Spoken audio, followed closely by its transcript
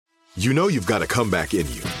You know you've got a comeback in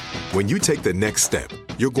you. When you take the next step,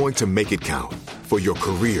 you're going to make it count for your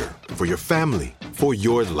career, for your family, for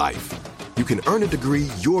your life. You can earn a degree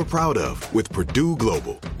you're proud of with Purdue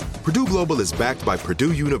Global. Purdue Global is backed by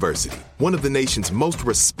Purdue University, one of the nation's most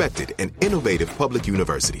respected and innovative public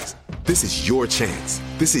universities. This is your chance.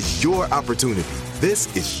 This is your opportunity.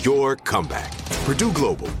 This is your comeback. Purdue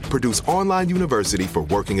Global, Purdue's online university for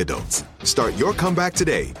working adults. Start your comeback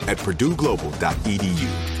today at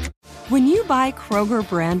purdueglobal.edu. When you buy Kroger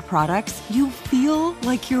brand products, you feel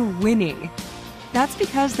like you're winning. That's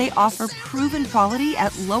because they offer proven quality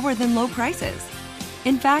at lower than low prices.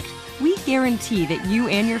 In fact, we guarantee that you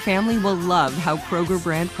and your family will love how Kroger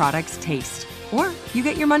brand products taste, or you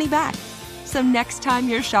get your money back. So next time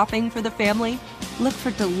you're shopping for the family, look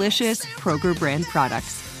for delicious Kroger brand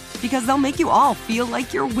products, because they'll make you all feel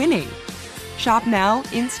like you're winning. Shop now,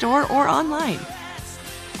 in-store, or online.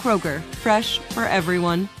 Kroger, fresh for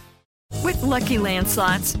everyone. With Lucky Land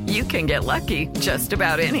Slots, you can get lucky just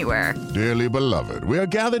about anywhere. Dearly beloved, we are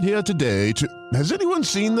gathered here today to... Has anyone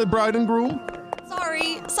seen the bride and groom?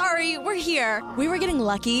 Sorry, we're here. We were getting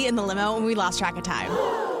lucky in the limo and we lost track of time.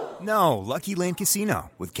 No, Lucky Land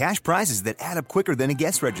Casino, with cash prizes that add up quicker than a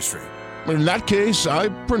guest registry. In that case, I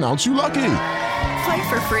pronounce you lucky. Play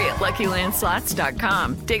for free at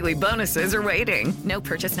LuckyLandSlots.com. Daily bonuses are waiting. No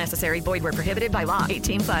purchase necessary. Void where prohibited by law.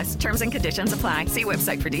 18+. Terms and conditions apply. See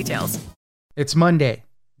website for details. It's Monday,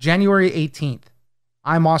 January 18th.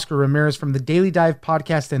 I'm Oscar Ramirez from the Daily Dive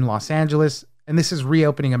podcast in Los Angeles, and this is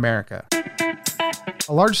Reopening America.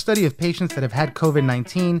 A large study of patients that have had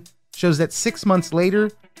COVID-19 shows that 6 months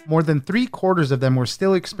later, more than 3/4 of them were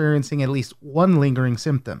still experiencing at least one lingering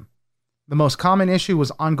symptom. The most common issue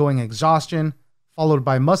was ongoing exhaustion, followed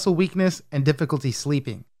by muscle weakness and difficulty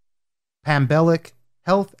sleeping. Pam Bellick,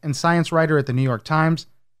 health and science writer at the New York Times,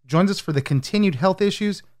 joins us for the continued health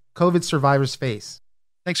issues COVID survivors face.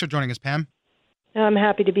 Thanks for joining us, Pam. I'm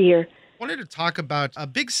happy to be here. I wanted to talk about a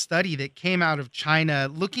big study that came out of China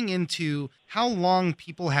looking into how long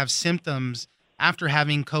people have symptoms after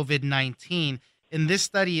having COVID-19. In this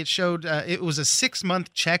study, it showed it was a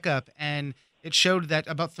 6-month checkup, and it showed that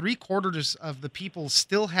about 3/4 of the people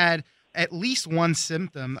still had at least one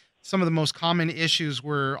symptom. Some of the most common issues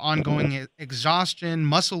were ongoing exhaustion,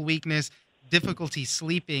 muscle weakness, difficulty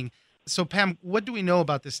sleeping. So, Pam, what do we know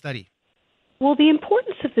about this study? Well, the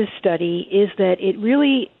importance of this study is that it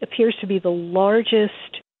really appears to be the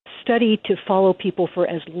largest study to follow people for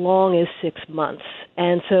as long as 6 months.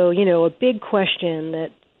 And so, a big question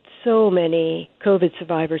that so many COVID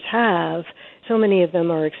survivors have, so many of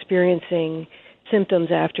them are experiencing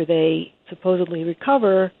symptoms after they supposedly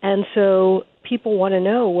recover. And so people want to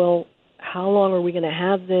know, well, how long are we going to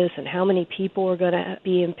have this, and how many people are going to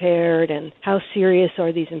be impaired, and how serious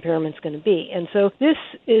are these impairments going to be? And so this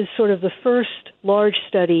is sort of the first large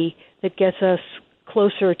study that gets us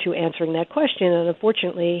closer to answering that question. And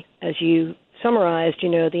unfortunately, as you summarized,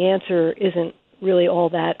 the answer isn't really all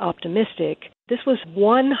that optimistic. This was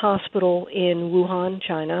one hospital in Wuhan,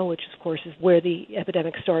 China, which of course is where the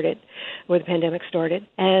epidemic started, where the pandemic started.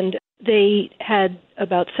 And they had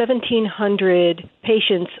about 1,700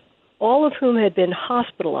 patients, all of whom had been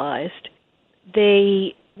hospitalized.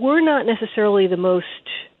 They were not necessarily the most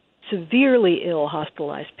severely ill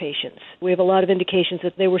hospitalized patients. We have a lot of indications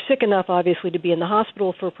that they were sick enough, obviously, to be in the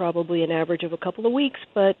hospital for probably an average of a couple of weeks,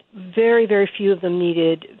 but very, very few of them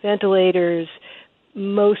needed ventilators.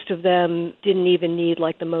 Most of them didn't even need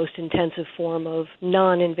the most intensive form of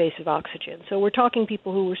non-invasive oxygen. So we're talking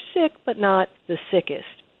people who were sick, but not the sickest.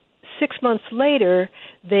 6 months later,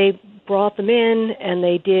 they brought them in and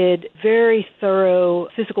they did very thorough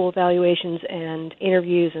physical evaluations and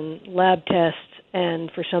interviews and lab tests, and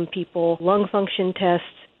for some people, lung function tests.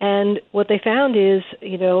 And what they found is,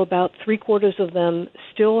 about 3/4 of them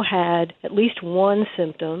still had at least one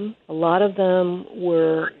symptom. A lot of them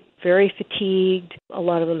were very fatigued. A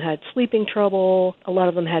lot of them had sleeping trouble. A lot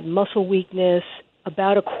of them had muscle weakness.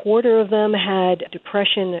 About 1/4 of them had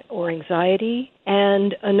depression or anxiety.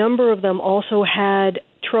 And a number of them also had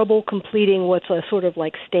trouble completing what's a sort of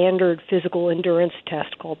standard physical endurance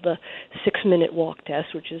test called the 6-minute walk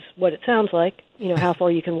test, which is what it sounds like, how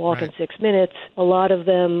far you can walk in 6 minutes. A lot of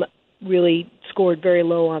them really scored very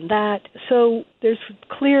low on that. So there's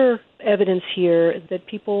clear evidence here that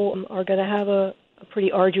people are going to have a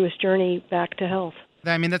pretty arduous journey back to health.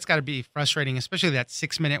 I mean, that's got to be frustrating, especially that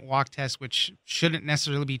 6-minute walk test, which shouldn't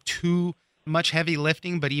necessarily be too much heavy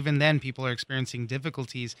lifting, but even then people are experiencing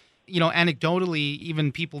difficulties. Anecdotally,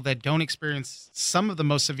 even people that don't experience some of the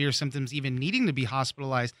most severe symptoms even needing to be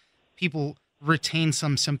hospitalized, people retain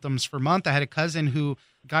some symptoms for months. I had a cousin who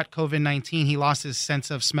got COVID-19, he lost his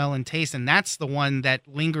sense of smell and taste. And that's the one that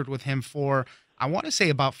lingered with him for, I want to say,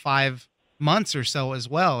 about 5 months or so as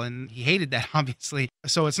well. And he hated that, obviously.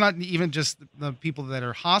 So it's not even just the people that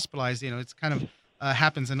are hospitalized. It's kind of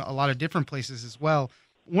happens in a lot of different places as well.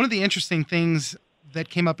 One of the interesting things that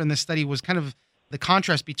came up in this study was kind of the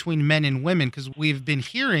contrast between men and women, because we've been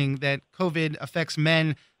hearing that COVID affects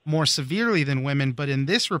men more severely than women. But in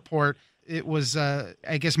this report, it was,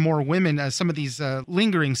 I guess, more women. Some of these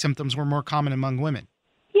lingering symptoms were more common among women.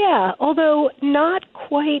 Yeah, although not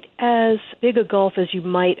quite as big a gulf as you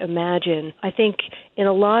might imagine. I think in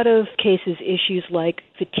a lot of cases, issues like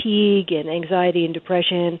fatigue and anxiety and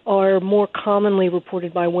depression are more commonly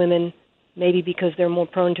reported by women, maybe because they're more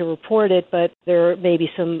prone to report it, but there may be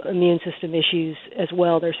some immune system issues as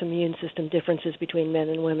well. There's some immune system differences between men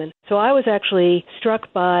and women. So I was actually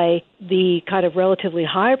struck by the kind of relatively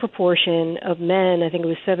high proportion of men. I think it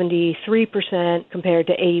was 73% compared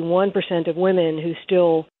to 81% of women who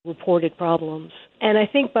still reported problems. And I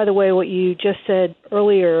think, by the way, what you just said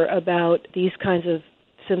earlier about these kinds of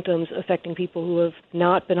symptoms affecting people who have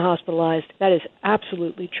not been hospitalized, that is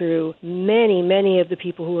absolutely true. Many of the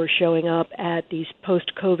people who are showing up at these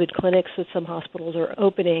post-COVID clinics that some hospitals are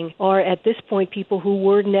opening are at this point people who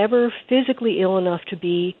were never physically ill enough to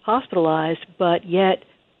be hospitalized, but yet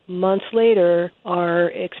months later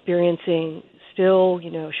are experiencing still,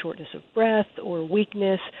 shortness of breath or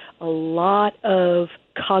weakness, a lot of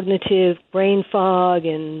cognitive brain fog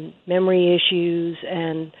and memory issues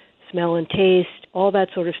and smell and taste, all that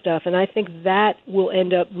sort of stuff. And I think that will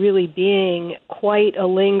end up really being quite a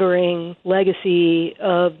lingering legacy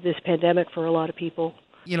of this pandemic for a lot of people.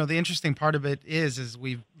 The interesting part of it is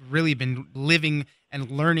we've really been living and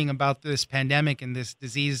learning about this pandemic and this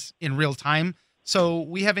disease in real time. So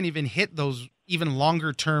we haven't even hit those even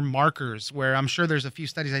longer term markers where I'm sure there's a few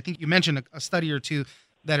studies. I think you mentioned a study or two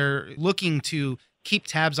that are looking to keep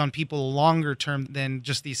tabs on people longer term than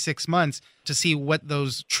just these 6 months to see what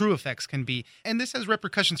those true effects can be. And this has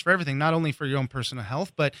repercussions for everything, not only for your own personal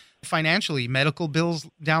health, but financially, medical bills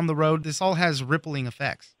down the road. This all has rippling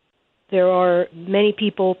effects. There are many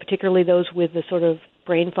people, particularly those with the sort of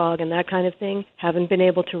brain fog and that kind of thing, haven't been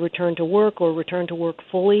able to return to work or return to work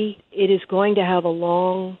fully. It is going to have a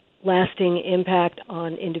long-lasting impact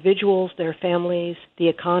on individuals, their families, the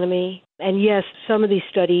economy. And yes, some of these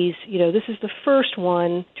studies, this is the first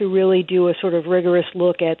one to really do a sort of rigorous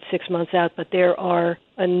look at 6 months out, but there are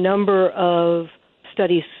a number of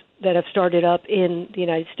studies that have started up in the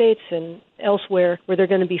United States and elsewhere where they're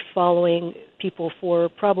going to be following people for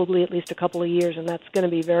probably at least a couple of years, and that's going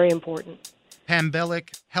to be very important. Pam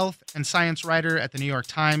Bellick, health and science writer at the New York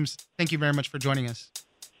Times. Thank you very much for joining us.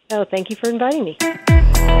 Oh, thank you for inviting me.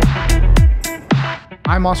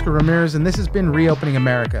 I'm Oscar Ramirez, and this has been Reopening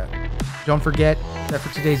America. Don't forget that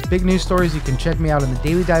for today's big news stories, you can check me out on the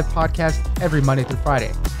Daily Dive podcast every Monday through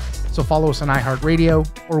Friday. So follow us on iHeartRadio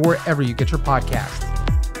or wherever you get your podcasts.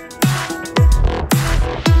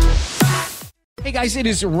 Hey guys, it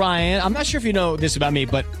is Ryan. I'm not sure if you know this about me,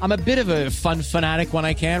 but I'm a bit of a fun fanatic when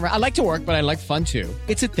I can. I like to work, but I like fun too.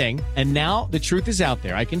 It's a thing. And now the truth is out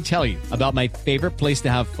there. I can tell you about my favorite place to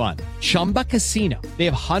have fun. Chumba Casino. They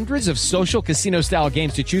have hundreds of social casino style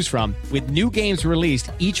games to choose from with new games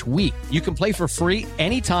released each week. You can play for free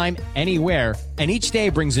anytime, anywhere. And each day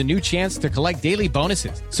brings a new chance to collect daily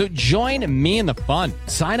bonuses. So join me in the fun.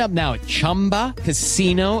 Sign up now at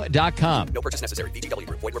ChumbaCasino.com. No purchase necessary. VGW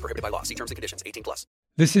Group. Void where prohibited by law. See terms and conditions. 18+.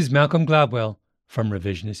 This is Malcolm Gladwell from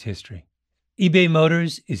Revisionist History. eBay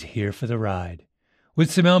Motors is here for the ride. With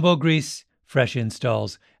some elbow grease, fresh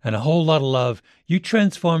installs, and a whole lot of love, you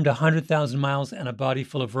transformed 100,000 miles and a body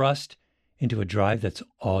full of rust into a drive that's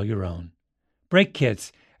all your own. Brake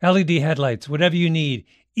kits, LED headlights, whatever you need,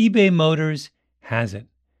 eBay Motors has it.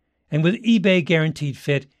 And with eBay Guaranteed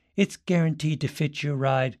Fit, it's guaranteed to fit your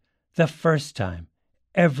ride the first time,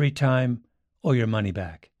 every time, or your money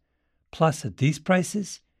back. Plus, at these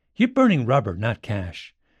prices, you're burning rubber, not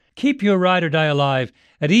cash. Keep your ride or die alive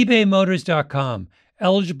at ebaymotors.com.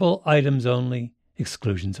 Eligible items only.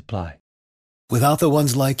 Exclusions apply. Without the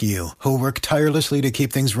ones like you, who work tirelessly to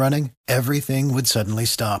keep things running, everything would suddenly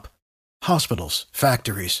stop. Hospitals,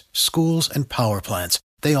 factories, schools, and power plants,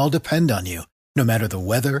 they all depend on you. No matter the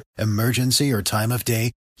weather, emergency, or time of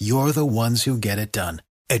day, you're the ones who get it done.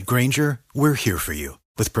 At Grainger, we're here for you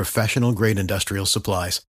with professional-grade industrial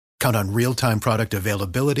supplies. Count on real-time product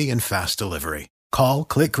availability and fast delivery. Call,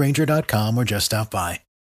 click Grainger.com, or just stop by.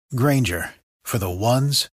 Grainger, for the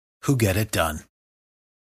ones who get it done.